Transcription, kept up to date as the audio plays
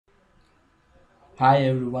Hi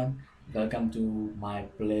everyone, welcome to my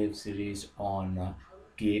play series on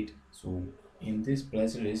Git. So in this play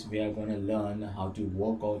series, we are going to learn how to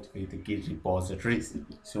work out with Git repositories.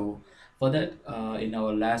 So for that, in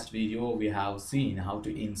our last video, we have seen how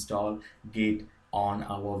to install Git on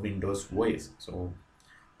our Windows OS. So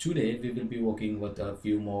today we will be working with a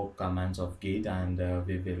few more commands of Git and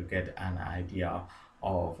we will get an idea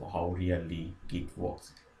of how really Git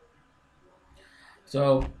works.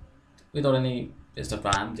 So without any waste of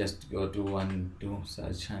time, just go to and do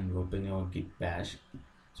search and open your git bash.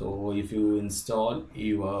 So if you install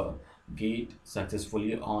your git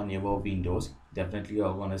successfully on your windows, definitely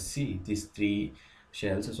you're gonna see these three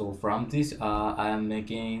shells. So from this I am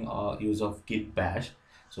making use of git bash.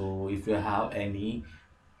 So if you have any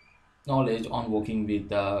knowledge on working with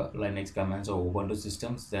Linux commands or Ubuntu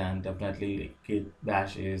systems, then definitely Git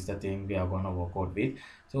Bash is the thing we are gonna work out with.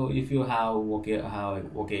 So if you have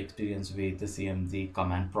work experience with the CMD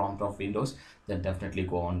command prompt of Windows, then definitely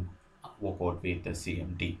go on work out with the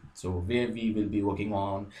CMD. So where we will be working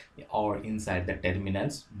on or inside the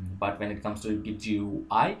terminals. But when it comes to Git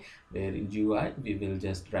GUI, where in GUI we will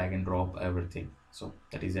just drag and drop everything. So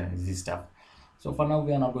that is an easy stuff. So for now,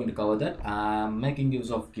 we are not going to cover that. I'm making use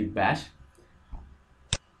of git bash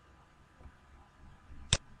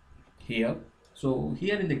here. So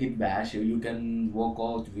here in the git bash, you can work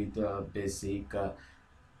out with basic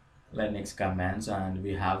Linux commands, and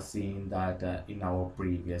we have seen that in our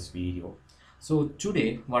previous video. So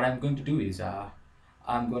today, what I'm going to do is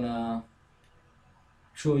I'm gonna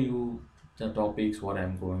show you the topics what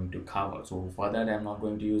I'm going to cover. So for that, I'm not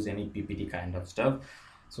going to use any PPT kind of stuff.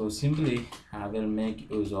 So simply, I will make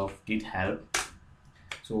use of git help.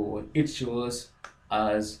 So it shows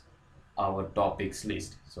us our topics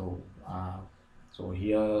list. So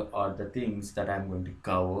here are the things that I'm going to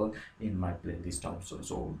cover in my playlist also.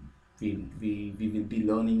 So we will be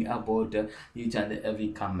learning about each and every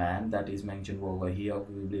command that is mentioned over here.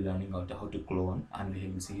 We will be learning about how to clone, and we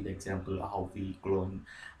will see the example how we clone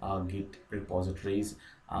git repositories,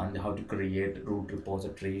 and how to create root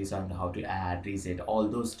repositories, and how to add, reset, all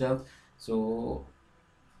those stuff. So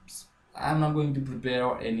I'm not going to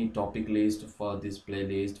prepare any topic list for this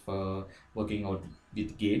playlist for working out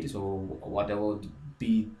with Git. So whatever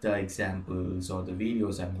be the examples or the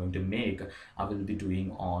videos I'm going to make, I will be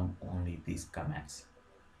doing on only these commands.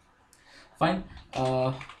 Fine.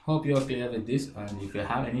 Hope you're clear with this. And if you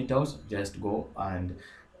have any doubts, just go and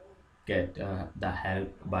get the help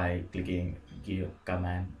by clicking give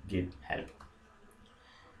command git help.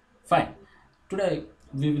 Fine. Today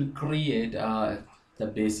we will create the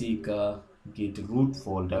basic Git root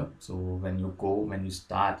folder. So when you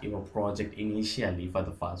start your project initially for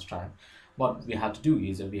the first time, what we have to do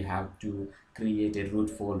is we have to create a root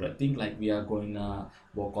folder. Think like we are going to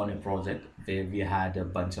work on a project where we had a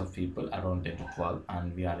bunch of people around 10 to 12,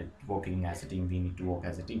 and we are working as a team. We need to work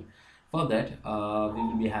as a team. For that, we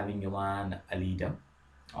will be having a leader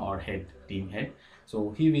or team head.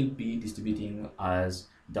 So he will be distributing us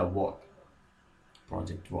the work,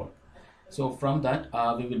 project work. So from that,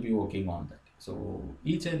 we will be working on that. So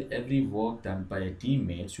each and every work done by a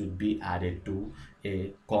teammate should be added to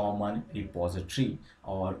a common repository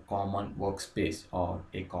or common workspace or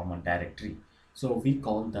a common directory. So we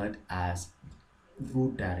call that as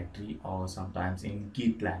root directory, or sometimes in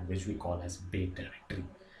Git language we call as base directory.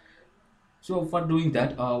 So for doing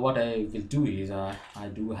that, what I will do is I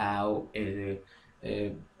do have a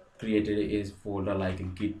created a folder like a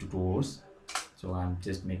git tutorials. So I'm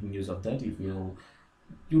just making use of that. If you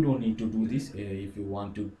don't need to do this, if you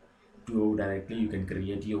want to do directly, you can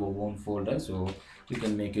create your own folder. So you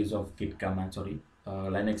can make use of git command, sorry,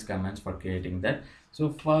 Linux commands for creating that. So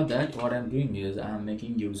for that, what I'm doing is I'm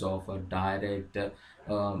making use of a direct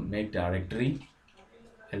make directory,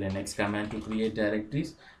 a Linux command to create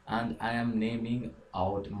directories, and I am naming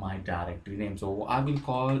out my directory name. So I will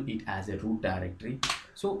call it as a root directory.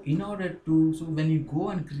 So in order to, so when you go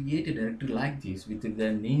and create a directory like this with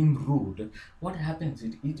the name root, what happens?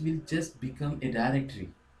 It will just become a directory.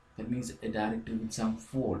 That means a directory with some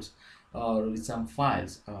folds or with some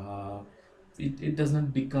files. It does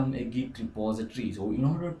not become a git repository. So in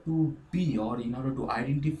order to be, or in order to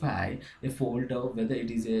identify a folder, whether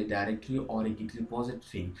it is a directory or a git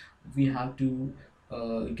repository, we have to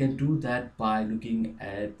you can do that by looking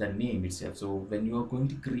at the name itself. So when you are going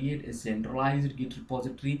to create a centralized git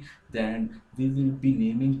repository, then we will be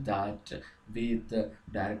naming that with the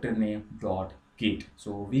directory name dot git.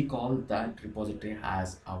 So we call that repository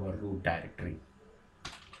as our root directory.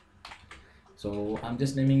 So I'm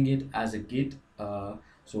just naming it as a git. So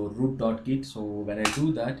root.git. So when I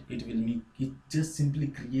do that, it will make it just simply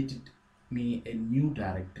create it me a new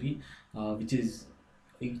directory, which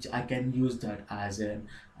I can use that as an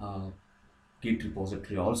Git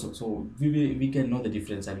repository also. So we can know the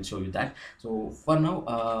difference. I will show you that. So for now,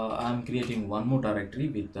 I'm creating one more directory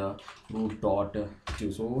with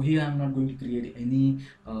root.2. So here I'm not going to create any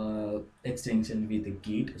extension with the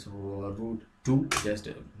Git. So root 2,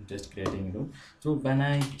 just creating root. So when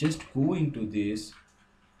I just go into this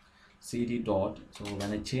cd dot, so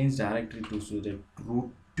when I change directory to so the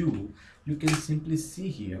root 2, you can simply see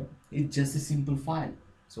here it's just a simple file.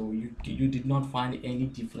 So you did not find any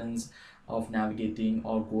difference of navigating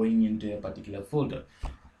or going into a particular folder.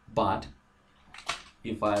 But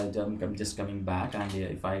if I'm just coming back, and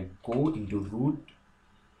if I go into root.git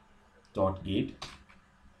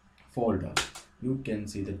folder, you can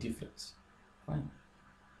see the difference. Fine.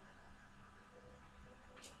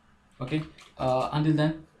 Okay, until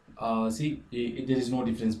then, see, there is no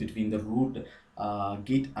difference between the root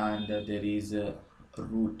git, and there is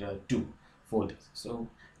root 2 folders. So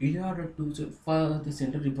in order to, so for the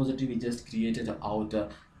central repository, we just created out a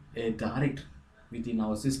direct within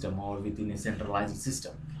our system or within a centralized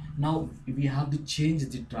system. Now we have to change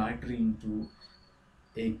the directory into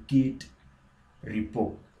a git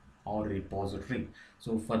repo or repository.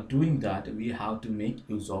 So for doing that, we have to make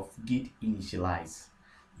use of git initialize,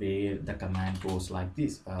 where the command goes like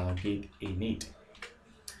this, git init.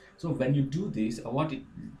 So when you do this,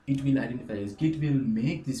 it will identify is git will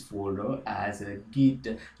make this folder as a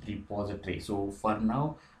git repository. So for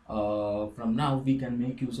now, from now we can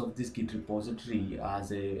make use of this git repository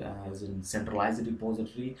as a centralized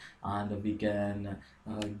repository, and we can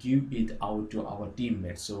give it out to our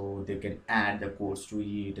teammates so they can add the codes to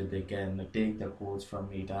it, they can take the codes from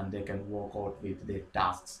it, and they can work out with their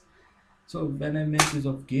tasks. So when I make use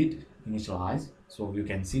of git initialize, so you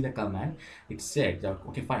can see the command. It said that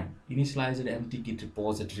okay, fine, initialize an empty git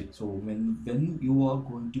repository. So when you are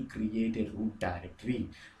going to create a root directory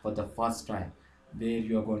for the first time, where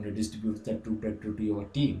you are going to distribute that root directory to your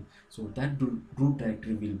team, so that root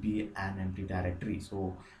directory will be an empty directory.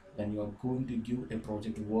 So when you are going to give a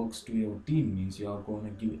project works to your team, means you are going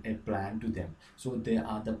to give a plan to them. So they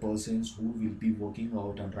are the persons who will be working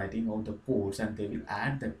out and writing out the codes, and they will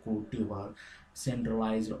add the code to our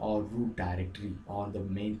centralized or root directory or the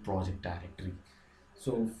main project directory.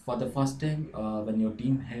 So for the first time, when your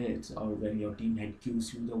team heads or when your team head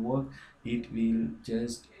gives you the work, it will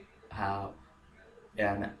just have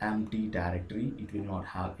an empty directory. It will not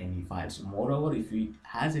have any files. Moreover, if it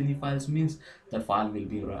has any files, means the file will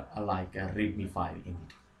be like a readme file in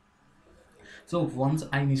it. So once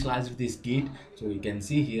I initialized this git, so you can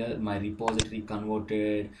see here my repository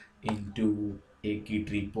converted into a git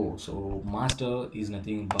repo. So master is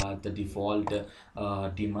nothing but the default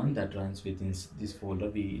daemon that runs within this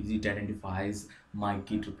folder. It identifies my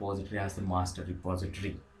git repository as the master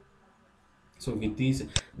repository. So with this,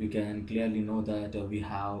 we can clearly know that we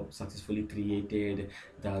have successfully created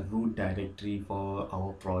the root directory for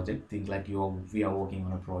our project. Think like we are working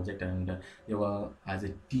on a project, and you are as a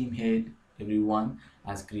team head, everyone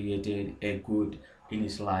has created a good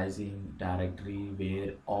initializing directory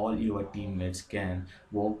where all your teammates can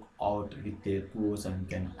work out with their codes and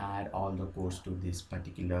can add all the codes to this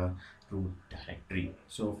particular root directory.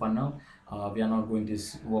 So for now, we are not going to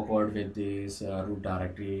work out with this root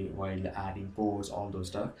directory while adding codes, all those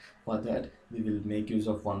stuff. For that, we will make use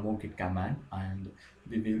of one more git command, and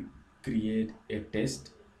we will create a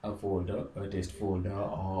test folder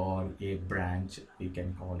or a branch. We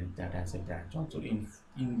can call it that as a branch also. In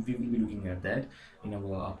we will be looking at that in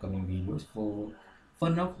our upcoming videos. For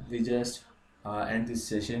now, we just end this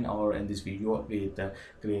session or end this video with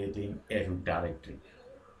creating a root directory.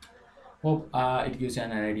 Hope it gives you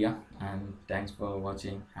an idea, and thanks for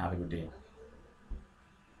watching. Have a good day.